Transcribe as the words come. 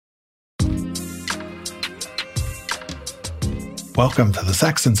Welcome to the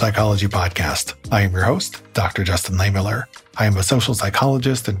Sex and Psychology Podcast. I am your host, Dr. Justin Lehmiller. I am a social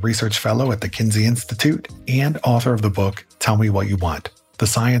psychologist and research fellow at the Kinsey Institute and author of the book, Tell Me What You Want, The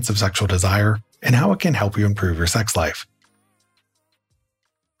Science of Sexual Desire and How It Can Help You Improve Your Sex Life.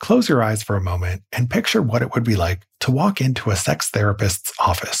 Close your eyes for a moment and picture what it would be like to walk into a sex therapist's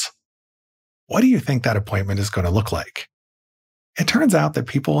office. What do you think that appointment is going to look like? It turns out that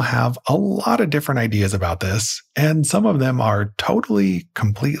people have a lot of different ideas about this, and some of them are totally,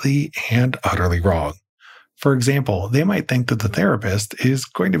 completely, and utterly wrong. For example, they might think that the therapist is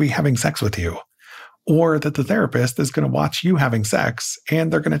going to be having sex with you, or that the therapist is going to watch you having sex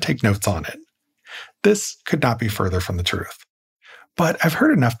and they're going to take notes on it. This could not be further from the truth. But I've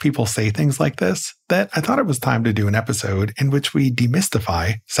heard enough people say things like this that I thought it was time to do an episode in which we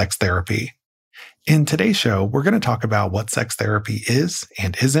demystify sex therapy. In today's show, we're going to talk about what sex therapy is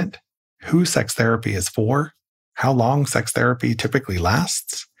and isn't, who sex therapy is for, how long sex therapy typically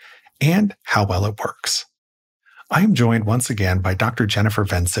lasts, and how well it works. I am joined once again by Dr. Jennifer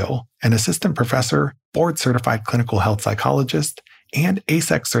Vensill, an assistant professor, board-certified clinical health psychologist, and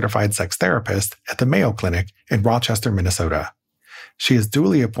AASECT-certified sex therapist at the Mayo Clinic in Rochester, Minnesota. She is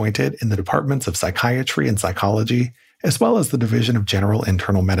duly appointed in the departments of psychiatry and psychology, as well as the Division of General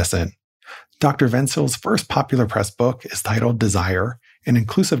Internal Medicine. Dr. Vensill's first popular press book is titled Desire, an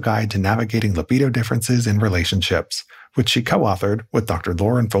inclusive guide to navigating libido differences in relationships, which she co-authored with Dr.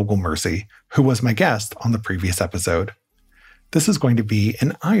 Lauren Fogel-Mercy, who was my guest on the previous episode. This is going to be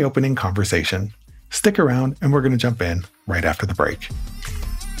an eye-opening conversation. Stick around and we're going to jump in right after the break.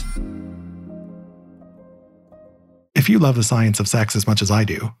 If you love the science of sex as much as I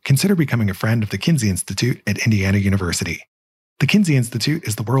do, consider becoming a friend of the Kinsey Institute at Indiana University. The Kinsey Institute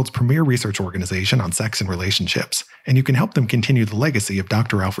is the world's premier research organization on sex and relationships, and you can help them continue the legacy of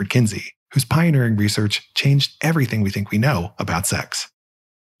Dr. Alfred Kinsey, whose pioneering research changed everything we think we know about sex.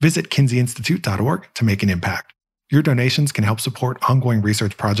 Visit kinseyinstitute.org to make an impact. Your donations can help support ongoing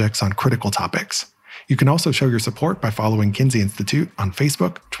research projects on critical topics. You can also show your support by following Kinsey Institute on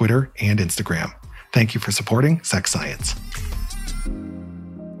Facebook, Twitter, and Instagram. Thank you for supporting sex science.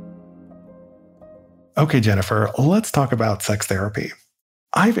 Okay, Jennifer, let's talk about sex therapy.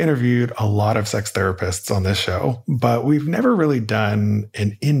 I've interviewed a lot of sex therapists on this show, but we've never really done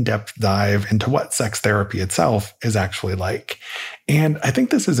an in-depth dive into what sex therapy itself is actually like. And I think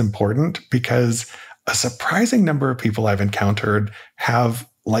this is important because a surprising number of people I've encountered have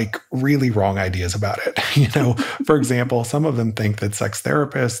really wrong ideas about it. For example, some of them think that sex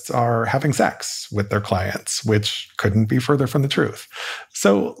therapists are having sex with their clients, which couldn't be further from the truth.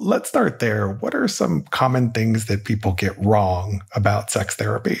 So let's start there. What are some common things that people get wrong about sex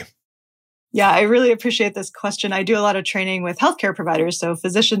therapy? Yeah, I really appreciate this question. I do a lot of training with healthcare providers, so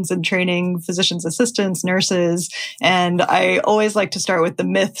physicians in training, physician's assistants, nurses, and I always like to start with the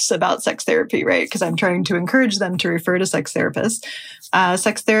myths about sex therapy, right? Because I'm trying to encourage them to refer to sex therapists.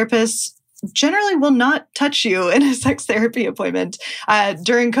 Sex therapists generally will not touch you in a sex therapy appointment.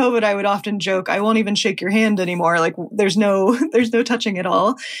 During COVID, I would often joke, I won't even shake your hand anymore. There's no touching at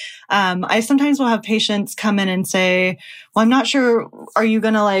all. I sometimes will have patients come in and say, well, I'm not sure, are you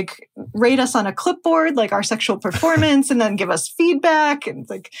going to rate us on a clipboard, our sexual performance and then give us feedback? And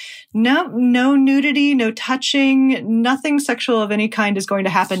it's no nudity, no touching, nothing sexual of any kind is going to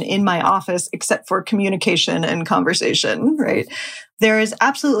happen in my office except for communication and conversation, right? There is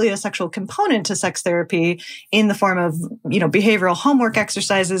absolutely a sexual component to sex therapy in the form of, behavioral homework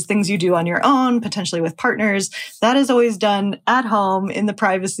exercises, things you do on your own, potentially with partners. That is always done at home in the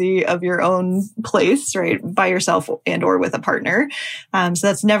privacy of your own place, right? By yourself and or with a partner. So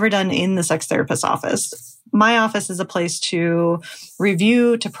that's never done in the sex therapist's office. My office is a place to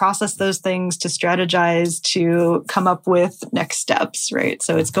review, to process those things, to strategize, to come up with next steps, right?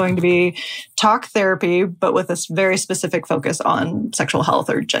 So it's going to be talk therapy, but with a very specific focus on sexual health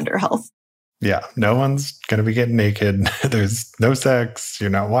or gender health. Yeah, no one's going to be getting naked. There's no sex. You're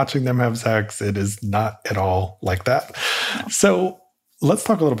not watching them have sex. It is not at all like that. No. So let's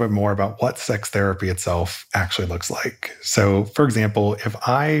talk a little bit more about what sex therapy itself actually looks like. So, for example, if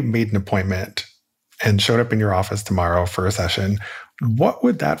I made an appointment and showed up in your office tomorrow for a session, what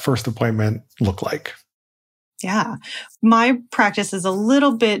would that first appointment look like? Yeah. My practice is a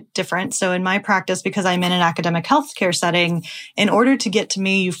little bit different. So in my practice, because I'm in an academic healthcare setting, in order to get to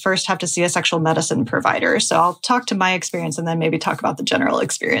me, you first have to see a sexual medicine provider. So I'll talk to my experience and then maybe talk about the general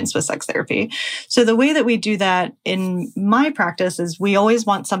experience with sex therapy. So the way that we do that in my practice is we always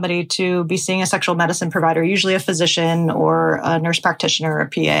want somebody to be seeing a sexual medicine provider, usually a physician or a nurse practitioner or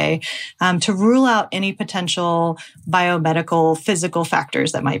a PA, to rule out any potential biomedical, physical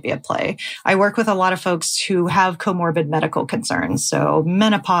factors that might be at play. I work with a lot of folks who have comorbid medical concerns. So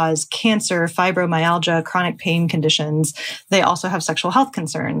menopause, cancer, fibromyalgia, chronic pain conditions. They also have sexual health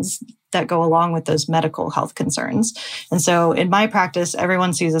concerns that go along with those medical health concerns. And so in my practice,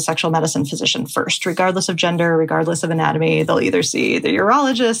 everyone sees a sexual medicine physician first, regardless of gender, regardless of anatomy. They'll either see the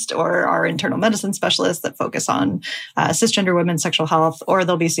urologist or our internal medicine specialists that focus on cisgender women's sexual health, or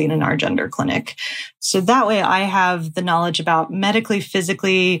they'll be seen in our gender clinic. So that way I have the knowledge about medically,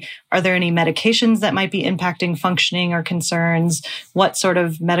 physically, are there any medications that might be impacting functioning or concerns? What sort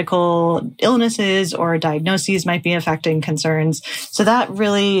of medical illnesses or diagnoses might be affecting concerns? So that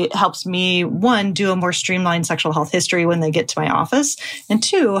really helps me, one, do a more streamlined sexual health history when they get to my office, and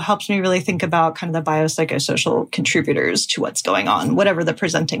two, helps me really think about kind of the biopsychosocial contributors to what's going on, whatever the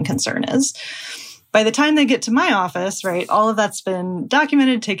presenting concern is. By the time they get to my office, right, all of that's been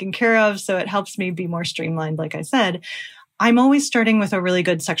documented, taken care of, so it helps me be more streamlined, like I said. I'm always starting with a really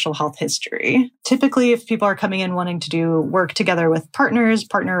good sexual health history. Typically, if people are coming in wanting to do work together with partner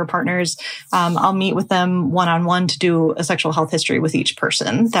or partners, I'll meet with them one-on-one to do a sexual health history with each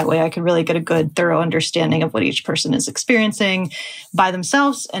person. That way I can really get a good, thorough understanding of what each person is experiencing by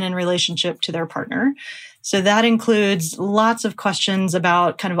themselves and in relationship to their partner. So that includes lots of questions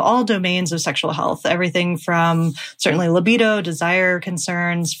about kind of all domains of sexual health, everything from certainly libido, desire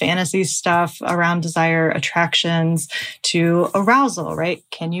concerns, fantasy stuff around desire, attractions, to arousal, right?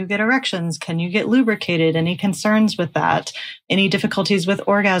 Can you get erections? Can you get lubricated? Any concerns with that? Any difficulties with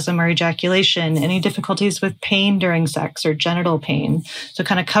orgasm or ejaculation? Any difficulties with pain during sex or genital pain? So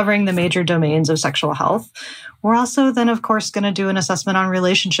kind of covering the major domains of sexual health. We're also then, of course, going to do an assessment on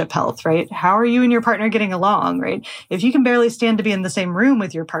relationship health, right? How are you and your partner getting along, right? If you can barely stand to be in the same room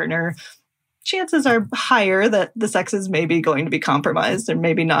with your partner, chances are higher that the sex is maybe going to be compromised and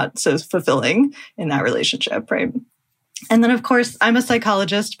maybe not so fulfilling in that relationship, right? And then, of course, I'm a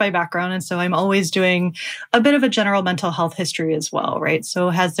psychologist by background, and so I'm always doing a bit of a general mental health history as well, right? So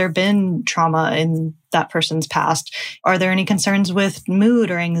has there been trauma in that person's past? Are there any concerns with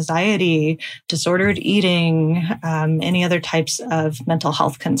mood or anxiety, disordered eating, any other types of mental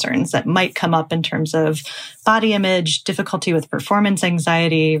health concerns that might come up in terms of body image, difficulty with performance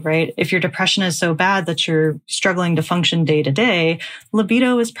anxiety, right? If your depression is so bad that you're struggling to function day to day,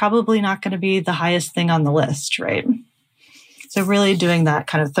 libido is probably not going to be the highest thing on the list, right? So really doing that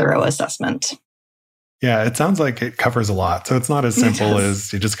kind of thorough assessment. Yeah, it sounds like it covers a lot. So it's not as simple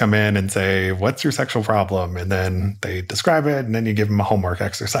as you just come in and say, what's your sexual problem? And then they describe it, and then you give them a homework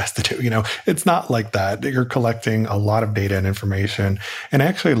exercise to do. It's not like that. You're collecting a lot of data and information. And I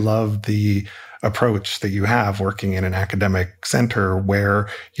actually love the approach that you have working in an academic center where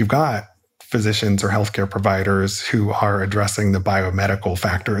you've got physicians or healthcare providers who are addressing the biomedical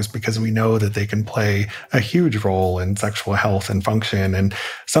factors, because we know that they can play a huge role in sexual health and function. And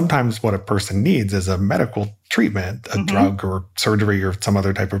sometimes what a person needs is a medical treatment, a drug or surgery or some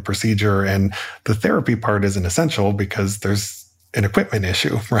other type of procedure. And the therapy part isn't essential because there's an equipment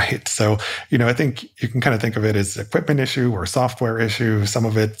issue, right? So, I think you can kind of think of it as equipment issue or software issue. Some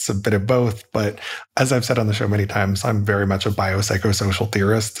of it's a bit of both. But as I've said on the show many times, I'm very much a biopsychosocial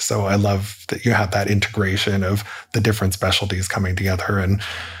theorist. So I love that you have that integration of the different specialties coming together. And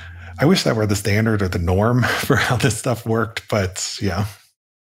I wish that were the standard or the norm for how this stuff worked. But yeah.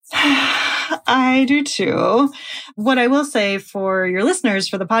 I do too. What I will say for your listeners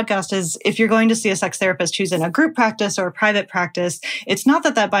for the podcast is if you're going to see a sex therapist who's in a group practice or a private practice, it's not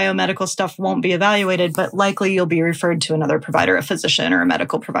that biomedical stuff won't be evaluated, but likely you'll be referred to another provider, a physician or a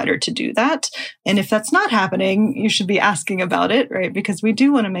medical provider to do that. And if that's not happening, you should be asking about it, right? Because we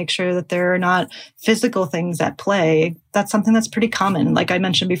do want to make sure that there are not physical things at play. That's something that's pretty common. Like I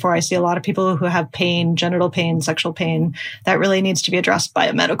mentioned before, I see a lot of people who have pain, genital pain, sexual pain, that really needs to be addressed by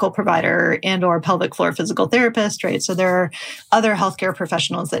a medical provider and or pelvic floor physical therapist, right? So there are other healthcare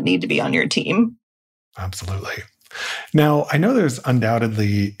professionals that need to be on your team. Absolutely. Now, I know there's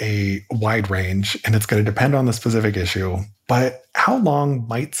undoubtedly a wide range, and it's going to depend on the specific issue, but how long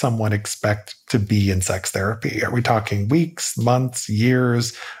might someone expect to be in sex therapy? Are we talking weeks, months,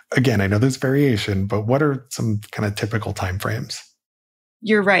 years? Again, I know there's variation, but what are some kind of typical timeframes?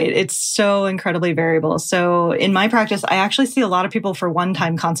 You're right. It's so incredibly variable. So in my practice, I actually see a lot of people for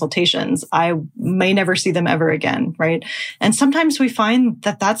one-time consultations. I may never see them ever again, right? And sometimes we find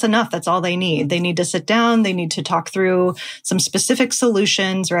that that's enough. That's all they need. They need to sit down. They need to talk through some specific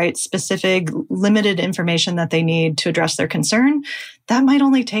solutions, right? Specific limited information that they need to address their concern. that might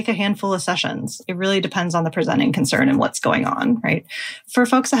only take a handful of sessions. It really depends on the presenting concern and what's going on, right? For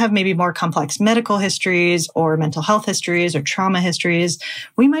folks that have maybe more complex medical histories or mental health histories or trauma histories,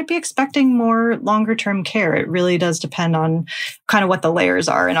 we might be expecting more longer-term care. It really does depend on kind of what the layers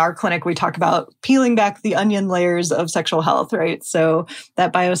are. In our clinic, we talk about peeling back the onion layers of sexual health, right? So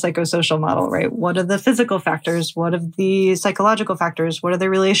that biopsychosocial model, right? What are the physical factors? What are the psychological factors? What are the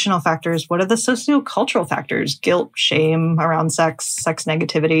relational factors? What are the sociocultural factors? Guilt, shame around sex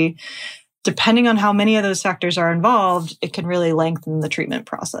negativity. Depending on how many of those factors are involved, it can really lengthen the treatment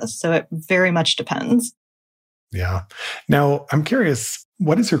process. So it very much depends. Yeah. Now, I'm curious,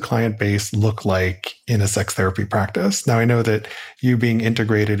 what does your client base look like in a sex therapy practice? Now, I know that you being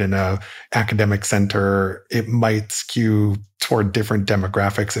integrated in a academic center, it might skew toward different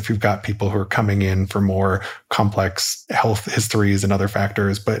demographics if you've got people who are coming in for more complex health histories and other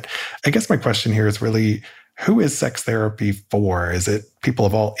factors. But I guess my question here is really, who is sex therapy for? Is it people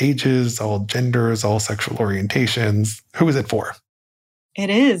of all ages, all genders, all sexual orientations? Who is it for?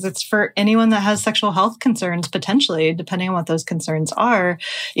 It is. It's for anyone that has sexual health concerns, potentially, depending on what those concerns are.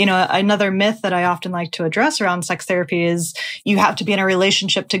 You know, another myth that I often like to address around sex therapy is you have to be in a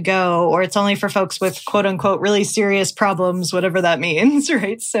relationship to go, or it's only for folks with quote unquote really serious problems, whatever that means,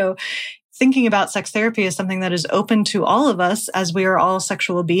 right? So thinking about sex therapy as something that is open to all of us, as we are all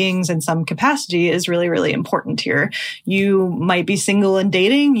sexual beings in some capacity, is really, really important here. You might be single and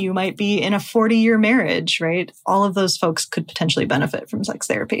dating. You might be in a 40-year marriage, right? All of those folks could potentially benefit from sex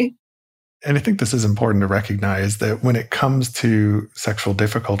therapy. And I think this is important to recognize that when it comes to sexual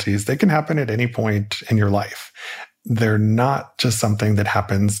difficulties, they can happen at any point in your life. They're not just something that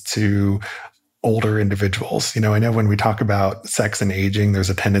happens to older individuals. You know, I know when we talk about sex and aging,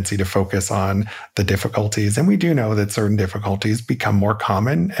 there's a tendency to focus on the difficulties. And we do know that certain difficulties become more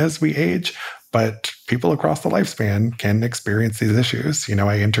common as we age, but people across the lifespan can experience these issues. You know,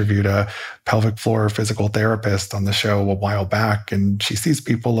 I interviewed a pelvic floor physical therapist on the show a while back, and she sees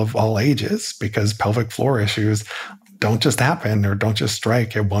people of all ages because pelvic floor issues don't just happen or don't just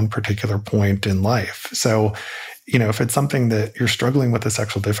strike at one particular point in life. So, you know, if it's something that you're struggling with a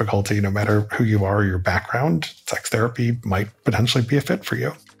sexual difficulty, no matter who you are or your background, sex therapy might potentially be a fit for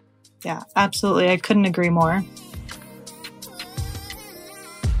you. Yeah, absolutely. I couldn't agree more.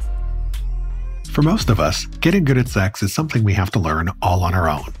 For most of us, getting good at sex is something we have to learn all on our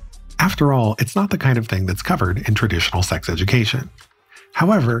own. After all, it's not the kind of thing that's covered in traditional sex education.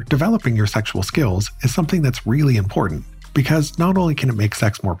 However, developing your sexual skills is something that's really important because not only can it make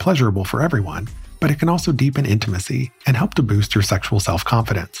sex more pleasurable for everyone, but it can also deepen intimacy and help to boost your sexual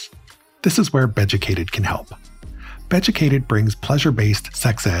self-confidence. This is where Beducated can help. Beducated brings pleasure-based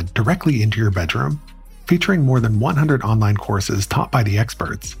sex ed directly into your bedroom. Featuring more than 100 online courses taught by the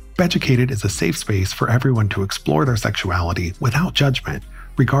experts, Beducated is a safe space for everyone to explore their sexuality without judgment,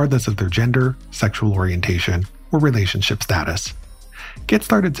 regardless of their gender, sexual orientation, or relationship status. Get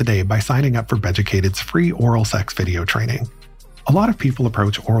started today by signing up for Beducated's free oral sex video training. A lot of people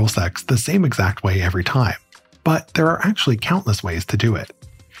approach oral sex the same exact way every time, but there are actually countless ways to do it.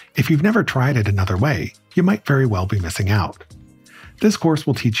 If you've never tried it another way, you might very well be missing out. This course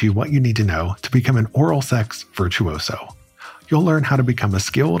will teach you what you need to know to become an oral sex virtuoso. You'll learn how to become a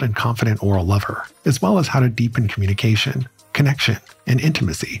skilled and confident oral lover, as well as how to deepen communication, connection, and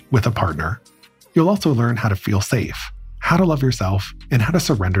intimacy with a partner. You'll also learn how to feel safe, how to love yourself, and how to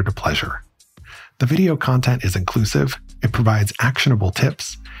surrender to pleasure. The video content is inclusive, it provides actionable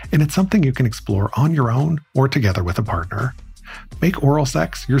tips, and it's something you can explore on your own or together with a partner. Make oral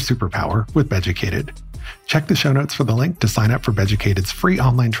sex your superpower with Beducated. Check the show notes for the link to sign up for Beducated's free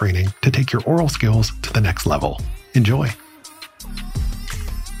online training to take your oral skills to the next level. Enjoy!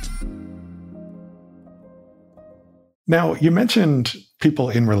 Now, you mentioned people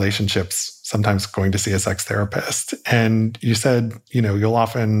in relationships sometimes going to see a sex therapist. And you said, you know, you'll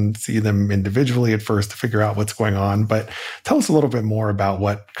often see them individually at first to figure out what's going on. But tell us a little bit more about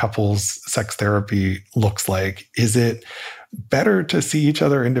what couples sex therapy looks like. Is it better to see each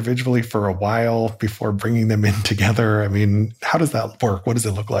other individually for a while before bringing them in together? I mean, how does that work? What does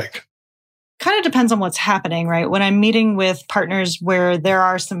it look like? Kind of depends on what's happening, right? When I'm meeting with partners where there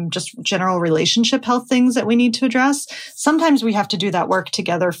are some just general relationship health things that we need to address, sometimes we have to do that work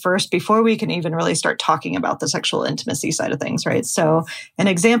together first before we can even really start talking about the sexual intimacy side of things, right? So an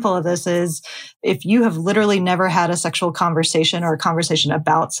example of this is if you have literally never had a sexual conversation or a conversation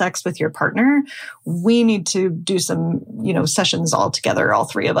about sex with your partner, we need to do some, sessions all together, all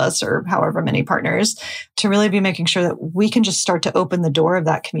three of us or however many partners, to really be making sure that we can just start to open the door of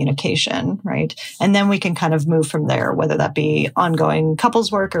that communication, right? right? And then we can kind of move from there, whether that be ongoing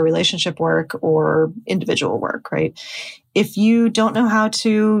couples work or relationship work or individual work, right? If you don't know how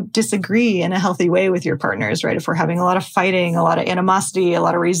to disagree in a healthy way with your partners, right? If we're having a lot of fighting, a lot of animosity, a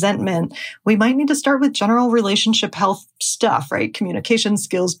lot of resentment, we might need to start with general relationship health stuff, right? Communication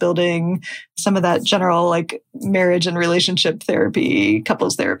skills building, some of that general like marriage and relationship therapy,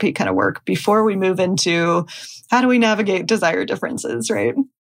 couples therapy kind of work before we move into how do we navigate desire differences, right?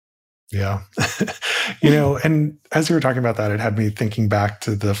 Yeah. And as you were talking about that, it had me thinking back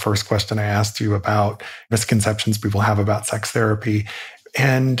to the first question I asked you about misconceptions people have about sex therapy.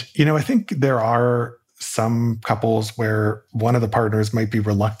 And, I think there are some couples where one of the partners might be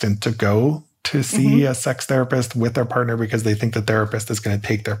reluctant to go to see a sex therapist with their partner because they think the therapist is going to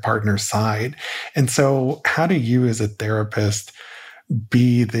take their partner's side. And so how do you as a therapist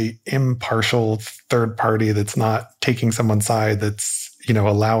be the impartial third party that's not taking someone's side, that's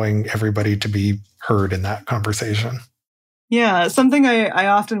allowing everybody to be heard in that conversation? Yeah, something I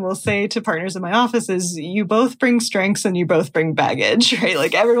often will say to partners in my office is you both bring strengths and you both bring baggage, right?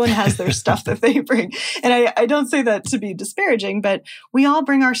 Like everyone has their stuff that they bring. And I don't say that to be disparaging, but we all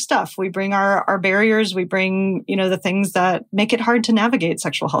bring our stuff. We bring our barriers. We bring, the things that make it hard to navigate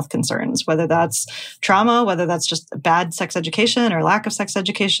sexual health concerns, whether that's trauma, whether that's just bad sex education or lack of sex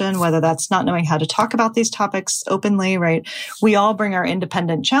education, whether that's not knowing how to talk about these topics openly, right? We all bring our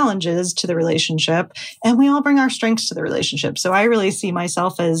independent challenges to the relationship and we all bring our strengths to the relationship. So I really see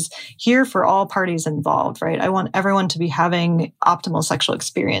myself as here for all parties involved, right? I want everyone to be having optimal sexual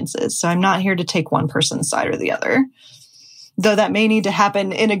experiences. So I'm not here to take one person's side or the other. Though that may need to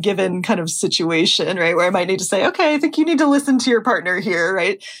happen in a given kind of situation, right? Where I might need to say, okay, I think you need to listen to your partner here,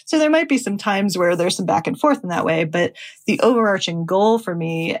 right? So there might be some times where there's some back and forth in that way. But the overarching goal for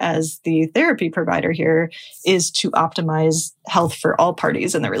me as the therapy provider here is to optimize health for all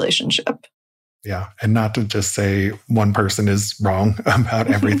parties in the relationship. Yeah. And not to just say one person is wrong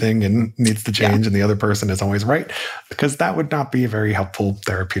about everything and needs to change and the other person is always right, because that would not be a very helpful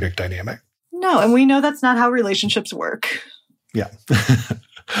therapeutic dynamic. No. And we know that's not how relationships work. Yeah.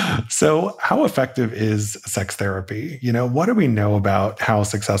 So how effective is sex therapy? What do we know about how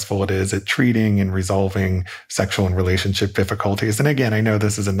successful it is at treating and resolving sexual and relationship difficulties? And again, I know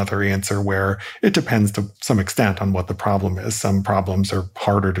this is another answer where it depends to some extent on what the problem is. Some problems are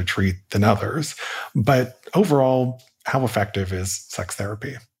harder to treat than others. But overall, how effective is sex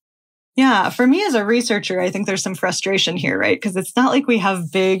therapy? Yeah, for me as a researcher, I think there's some frustration here, right? Because it's not like we have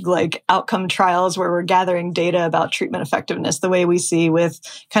big outcome trials where we're gathering data about treatment effectiveness the way we see with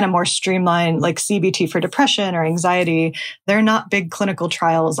kind of more streamlined like CBT for depression or anxiety. They're not big clinical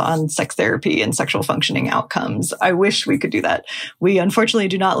trials on sex therapy and sexual functioning outcomes. I wish we could do that. We unfortunately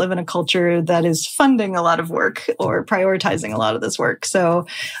do not live in a culture that is funding a lot of work or prioritizing a lot of this work. So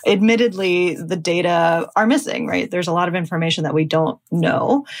admittedly, the data are missing, right? There's a lot of information that we don't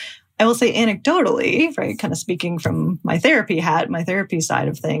know. I will say anecdotally, right, kind of speaking from my therapy hat, my therapy side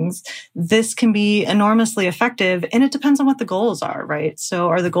of things, this can be enormously effective. And it depends on what the goals are, right? So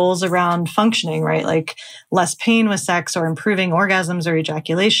are the goals around functioning, right? Like less pain with sex or improving orgasms or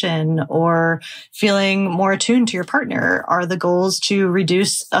ejaculation or feeling more attuned to your partner? Are the goals to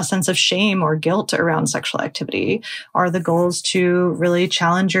reduce a sense of shame or guilt around sexual activity? Are the goals to really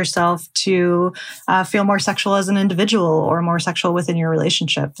challenge yourself to feel more sexual as an individual or more sexual within your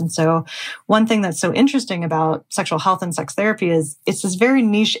relationship? And so one thing that's so interesting about sexual health and sex therapy is it's this very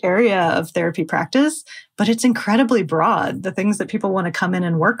niche area of therapy practice, but it's incredibly broad. The things that people want to come in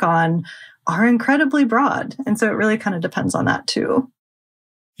and work on are incredibly broad. And so it really kind of depends on that too.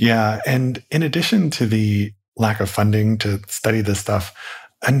 Yeah. And in addition to the lack of funding to study this stuff,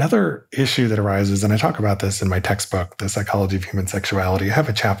 another issue that arises, and I talk about this in my textbook, The Psychology of Human Sexuality, I have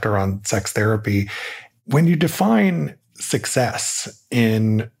a chapter on sex therapy. When you define success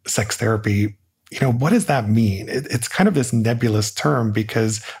in sex therapy, what does that mean? It's kind of this nebulous term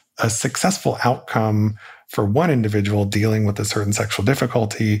because a successful outcome for one individual dealing with a certain sexual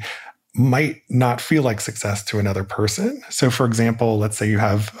difficulty might not feel like success to another person. So for example, let's say you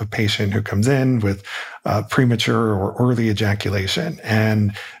have a patient who comes in with premature or early ejaculation,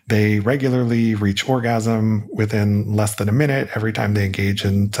 and they regularly reach orgasm within less than a minute every time they engage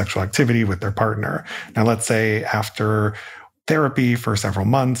in sexual activity with their partner. Now, let's say after therapy for several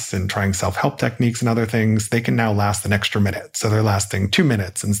months and trying self-help techniques and other things, they can now last an extra minute. So they're lasting 2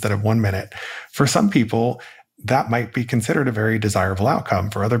 minutes instead of 1 minute. For some people, that might be considered a very desirable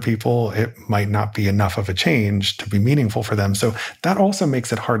outcome. For other people, it might not be enough of a change to be meaningful for them. So that also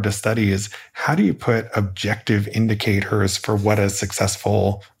makes it hard to study is how do you put objective indicators for what a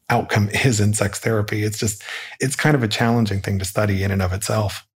successful outcome is in sex therapy? It's kind of a challenging thing to study in and of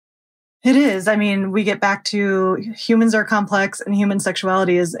itself. It is. I mean, we get back to humans are complex and human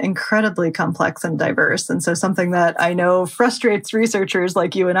sexuality is incredibly complex and diverse. And so something that I know frustrates researchers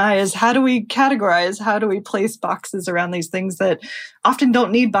like you and I is how do we categorize? How do we place boxes around these things that often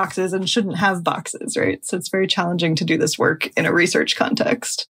don't need boxes and shouldn't have boxes, right? So it's very challenging to do this work in a research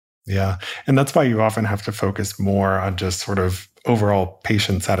context. Yeah. And that's why you often have to focus more on just sort of overall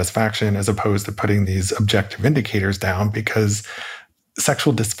patient satisfaction as opposed to putting these objective indicators down, because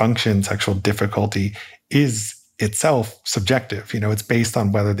sexual dysfunction, sexual difficulty is itself subjective. It's based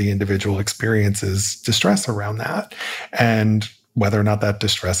on whether the individual experiences distress around that and whether or not that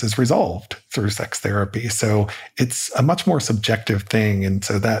distress is resolved through sex therapy. So it's a much more subjective thing. And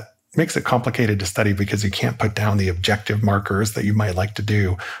so that makes it complicated to study because you can't put down the objective markers that you might like to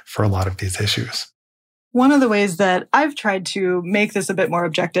do for a lot of these issues. One of the ways that I've tried to make this a bit more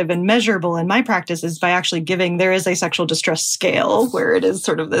objective and measurable in my practice is by actually there is a sexual distress scale where it is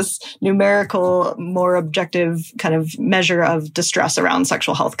sort of this numerical, more objective kind of measure of distress around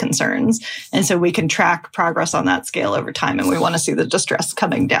sexual health concerns. And so we can track progress on that scale over time. And we want to see the distress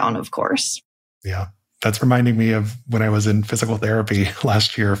coming down, of course. Yeah. That's reminding me of when I was in physical therapy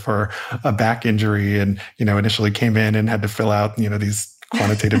last year for a back injury and, initially came in and had to fill out, these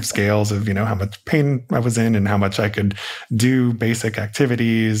quantitative scales of, how much pain I was in and how much I could do basic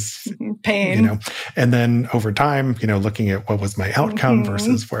activities, pain, and then over time, looking at what was my outcome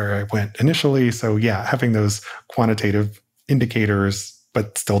versus where I went initially. So yeah, having those quantitative indicators,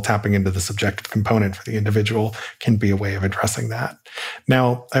 but still tapping into the subjective component for the individual can be a way of addressing that.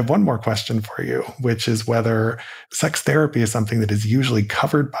 Now, I have one more question for you, which is whether sex therapy is something that is usually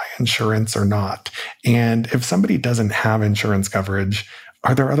covered by insurance or not. And if somebody doesn't have insurance coverage,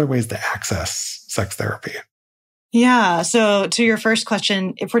 are there other ways to access sex therapy? Yeah. So to your first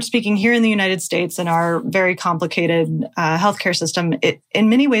question, if we're speaking here in the United States and our very complicated healthcare system, it in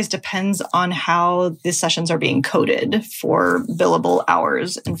many ways depends on how the sessions are being coded for billable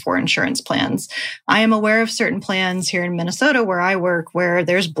hours and for insurance plans. I am aware of certain plans here in Minnesota where I work where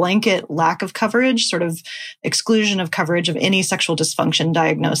there's blanket lack of coverage, sort of exclusion of coverage of any sexual dysfunction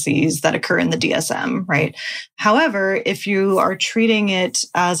diagnoses that occur in the DSM, right? However, if you are treating it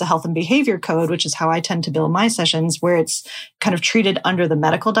as a health and behavior code, which is how I tend to bill my sessions, where it's kind of treated under the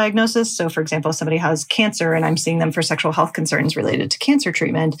medical diagnosis. So for example, if somebody has cancer and I'm seeing them for sexual health concerns related to cancer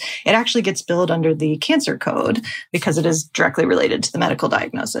treatment, it actually gets billed under the cancer code because it is directly related to the medical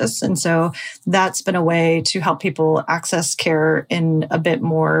diagnosis. And so that's been a way to help people access care in a bit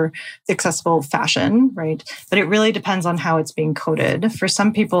more accessible fashion, right? But it really depends on how it's being coded. For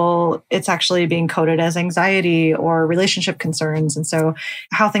some people, it's actually being coded as anxiety or relationship concerns. And so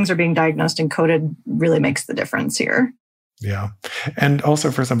how things are being diagnosed and coded really makes the difference here. Yeah. And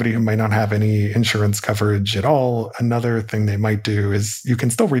also for somebody who might not have any insurance coverage at all, another thing they might do is you can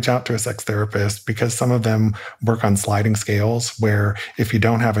still reach out to a sex therapist because some of them work on sliding scales where if you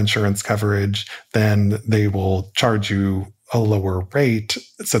don't have insurance coverage, then they will charge you a lower rate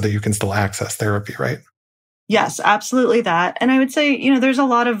so that you can still access therapy, right? Yes, absolutely that. And I would say, there's a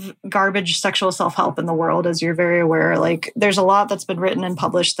lot of garbage sexual self-help in the world, as you're very aware. Like there's a lot that's been written and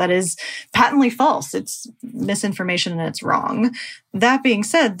published that is patently false. It's misinformation and it's wrong. That being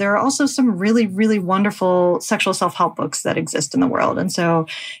said, there are also some really, really wonderful sexual self-help books that exist in the world. And so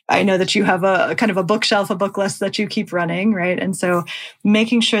I know that you have a kind of a bookshelf, a book list that you keep running, right? And so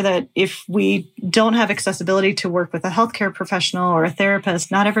making sure that if we don't have accessibility to work with a healthcare professional or a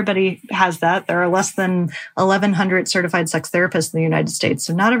therapist, not everybody has that. There are less than 1,100 certified sex therapists in the United States.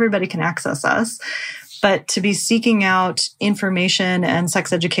 So not everybody can access us. But to be seeking out information and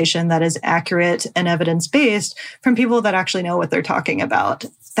sex education that is accurate and evidence-based from people that actually know what they're talking about,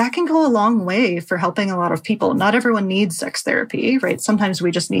 that can go a long way for helping a lot of people. Not everyone needs sex therapy, right? Sometimes we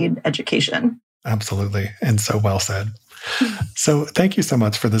just need education. Absolutely. And so well said. So thank you so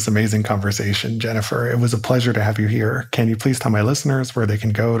much for this amazing conversation, Jennifer. It was a pleasure to have you here. Can you please tell my listeners where they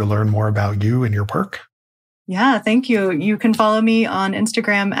can go to learn more about you and your work? Yeah, thank you. You can follow me on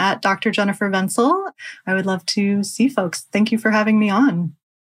Instagram at Dr. Jennifer Vensel. I would love to see folks. Thank you for having me on.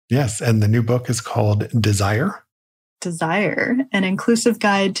 Yes, and the new book is called Desire. Desire, an inclusive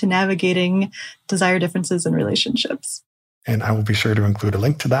guide to navigating desire differences in relationships. And I will be sure to include a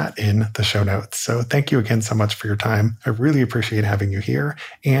link to that in the show notes. So thank you again so much for your time. I really appreciate having you here.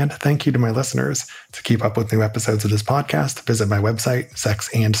 And thank you to my listeners. To keep up with new episodes of this podcast, visit my website, Sex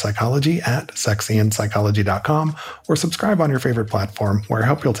and Psychology, at sexandpsychology.com, or subscribe on your favorite platform where I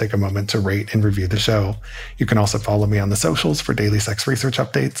hope you'll take a moment to rate and review the show. You can also follow me on the socials for daily sex research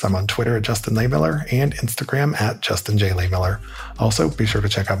updates. I'm on Twitter at Justin Lehmiller and Instagram at Justin J. Lehmiller. Also, be sure to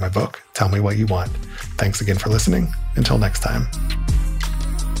check out my book, Tell Me What You Want. Thanks again for listening. Until next time.